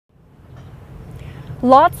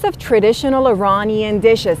Lots of traditional Iranian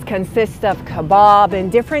dishes consist of kebab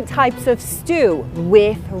and different types of stew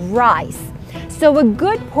with rice. So a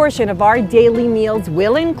good portion of our daily meals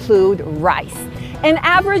will include rice. An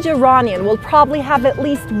average Iranian will probably have at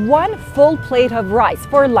least one full plate of rice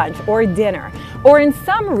for lunch or dinner. Or in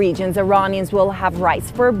some regions, Iranians will have rice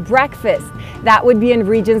for breakfast. That would be in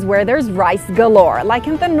regions where there's rice galore, like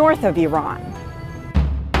in the north of Iran.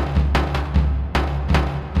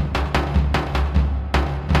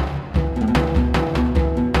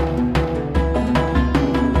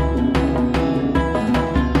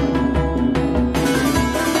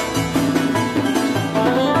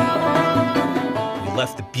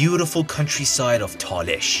 Left the beautiful countryside of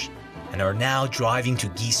Talish and are now driving to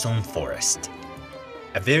Gilan forest.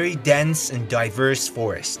 A very dense and diverse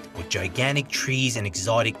forest with gigantic trees and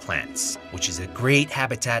exotic plants, which is a great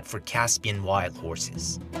habitat for Caspian wild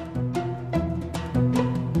horses.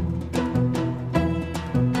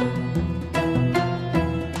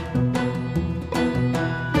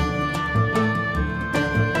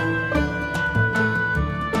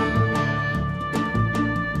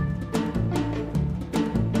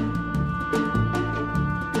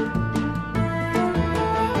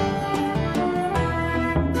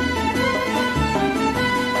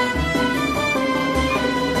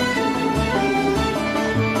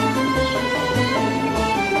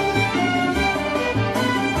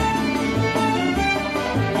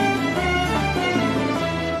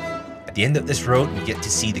 At the end of this road, we get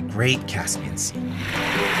to see the great Caspian Sea.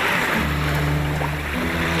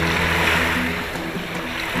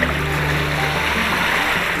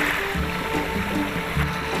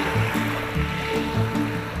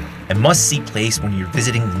 A must-see place when you're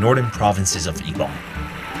visiting the northern provinces of Iran.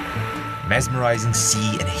 Mesmerizing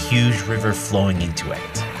sea and a huge river flowing into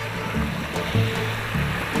it.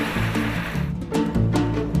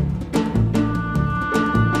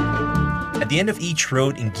 At the end of each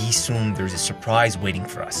road in Gilan, there's a surprise waiting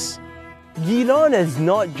for us. Gilan is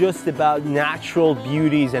not just about natural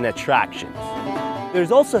beauties and attractions.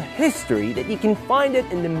 There's also history that you can find it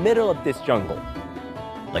in the middle of this jungle.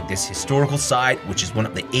 Like this historical site, which is one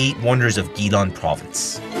of the 8 wonders of Gilan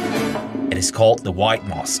province. It is called the White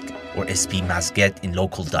Mosque, or Espi Masjid in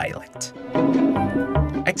local dialect.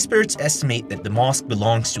 Experts estimate that the mosque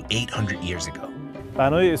belongs to 800 years ago.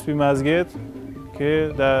 بنای اسپی مسجد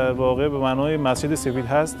که در واقع به معنای مسجد سفید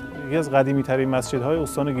هست، یکی از قدیمی ترین مسجدهای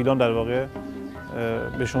استان گیلان در واقع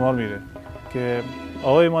به شمار میره که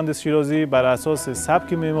آقای مهندس شیرازی بر اساس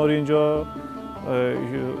سبک معماری اینجا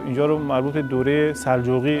رو مربوط به دوره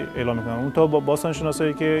سلجوقی اعلام میکنن. اون تا با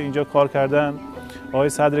باستانشناسایی که اینجا کار کردن، آقای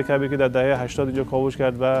صدر کبیر که در دهه 80 اینجا کاوش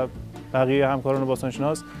کرد و بقیه همکاران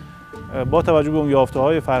باستانشناس، با توجه به اون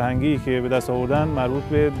یافته‌های فرهنگی که به دست آوردن مربوط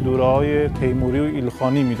به دوره‌های تیموری و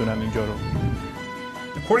ایلخانی میدونن اینجا رو.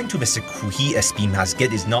 According to Mr. Kuhi, Espi Masjid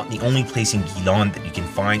is not the only place in Gilan that you can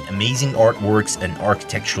find amazing artworks and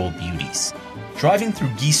architectural beauties. Driving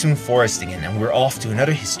through Gilan forest again, and we're off to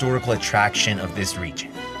another historical attraction of this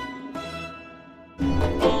region.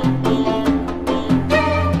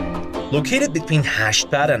 Located between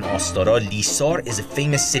Hashtbad and Astara, Lisar is a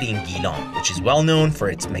famous city in Gilan, which is well known for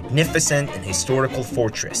its magnificent and historical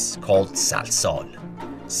fortress called Salsal.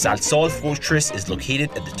 Salsal Fortress is located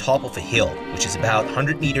at the top of a hill, which is about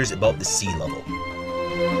 100 meters above the sea level.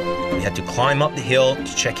 We had to climb up the hill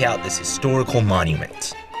to check out this historical monument.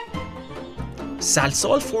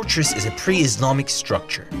 Salsal Fortress is a pre-Islamic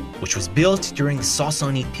structure, which was built during the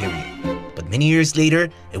Sassanid period. But many years later,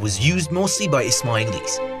 it was used mostly by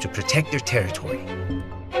Ismailis to protect their territory.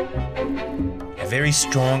 A very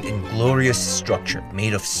strong and glorious structure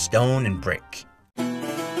made of stone and brick.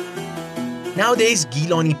 Nowadays,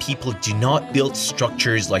 Gilani people do not build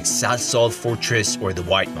structures like Salsal Fortress or the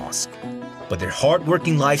White Mosque. But their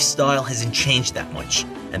hard-working lifestyle hasn't changed that much,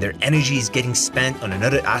 and their energy is getting spent on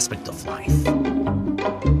another aspect of life.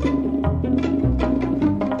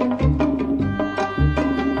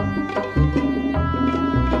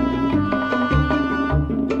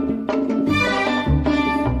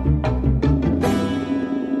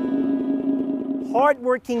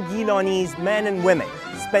 Hard-working Gilanese men and women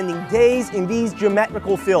spending days in these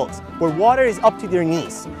geometrical fields where water is up to their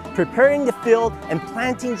knees, preparing the field and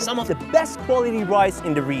planting some of the best quality rice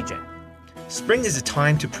in the region. Spring is a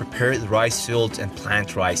time to prepare the rice fields and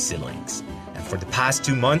plant rice seedlings. And for the past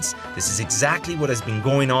 2 months, this is exactly what has been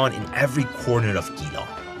going on in every corner of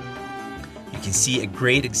Gilan. You can see a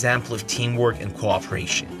great example of teamwork and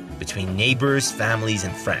cooperation between neighbors, families,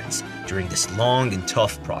 and friends during this long and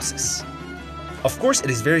tough process. Of course, it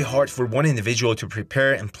is very hard for one individual to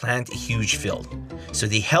prepare and plant a huge field, so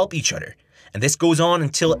they help each other, And this goes on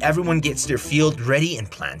until everyone gets their field ready and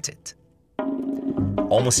planted.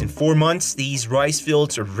 Almost in 4 months, these rice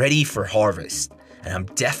fields are ready for harvest, and I'm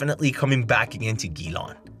definitely coming back again to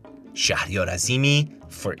Gilan. Shahryar Azimi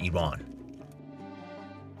for Iran.